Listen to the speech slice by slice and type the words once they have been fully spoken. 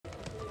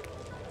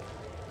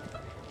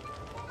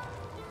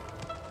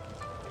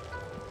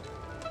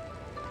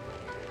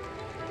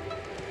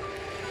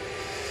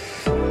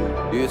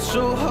It's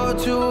so hard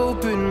to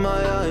open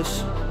my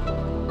eyes.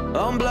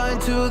 I'm blind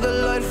to the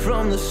light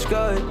from the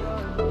sky.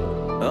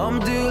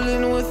 I'm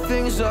dealing with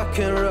things I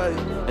can't write.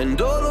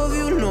 And all of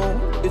you know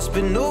it's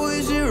been no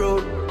easy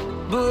road,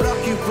 but I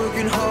keep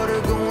working harder,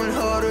 going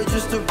harder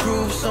just to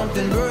prove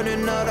something.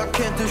 Burning out, I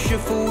can't do shit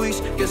for weeks.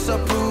 Guess I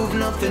proved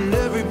nothing.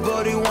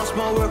 Everybody wants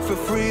my work for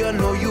free. I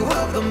know you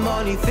have the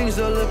money, things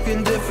are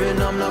looking different.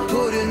 I'm not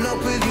putting up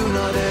with you,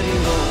 not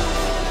anymore.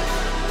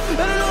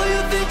 And I know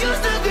you think you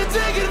still can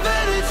take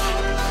advantage,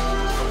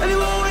 and you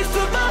always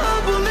took my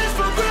humbleness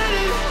for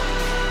granted.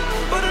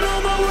 But I know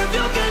my worth,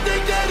 you can't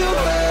take that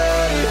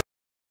away.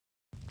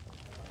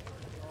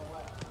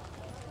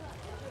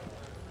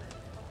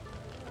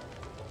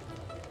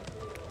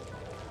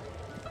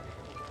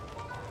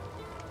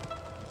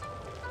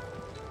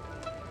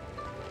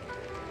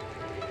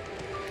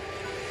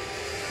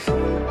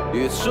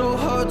 It's so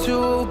hard to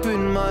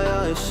open my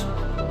eyes.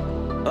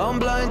 I'm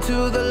blind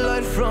to the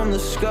light from the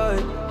sky.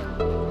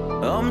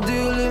 I'm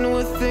dealing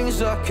with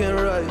things I can't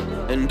write.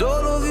 And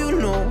all of you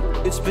know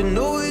it's been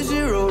no easy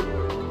road,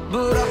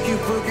 but I keep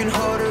working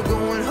harder,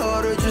 going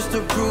harder just to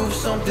prove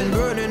something.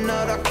 Burning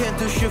out, I can't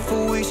do shit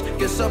for weeks.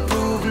 Guess I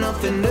proved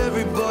nothing.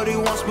 Everybody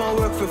wants my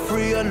work for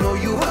free. I know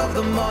you have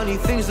the money,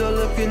 things are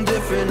looking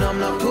different. I'm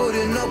not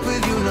putting up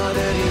with you, not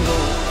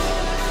anymore.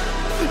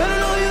 And I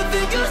know you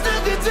think you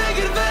still can take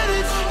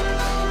advantage,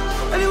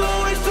 and you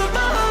always took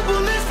my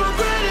humbleness for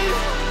granted.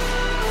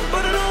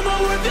 But I know my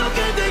worth, you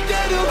can't take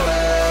that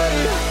away,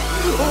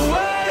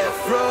 away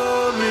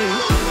from me.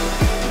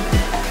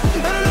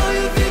 And I know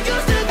you think you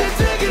still can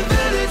take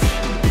advantage,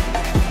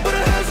 but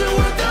it hasn't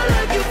worked out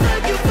like you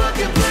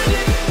fucking planned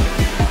it.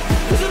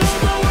 'Cause I know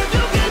my worth,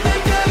 you can't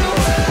take that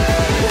away,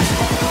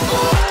 away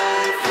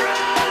from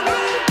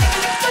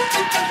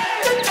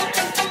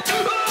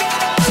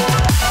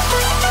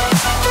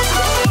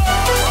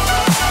me.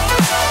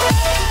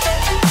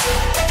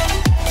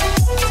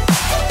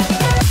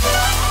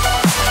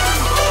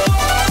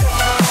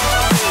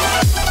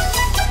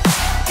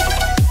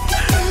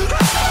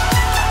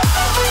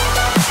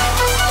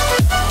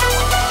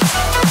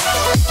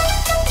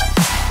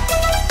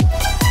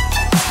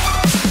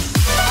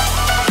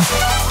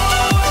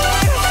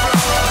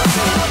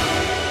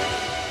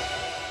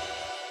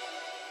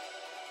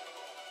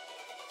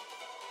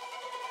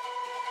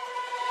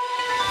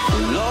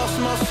 Lost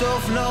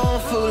myself, now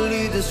I'm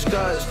fully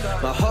disguised.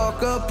 My heart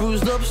got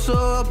bruised up, so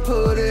I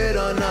put it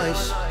on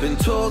ice. Been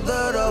told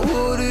that I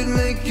wouldn't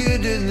make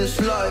it in this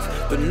life,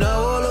 but now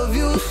all of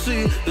you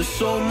see there's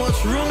so much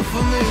room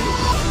for me.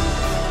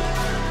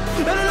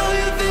 And I know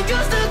you think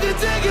I still can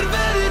take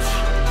advantage,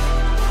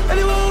 and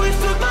you always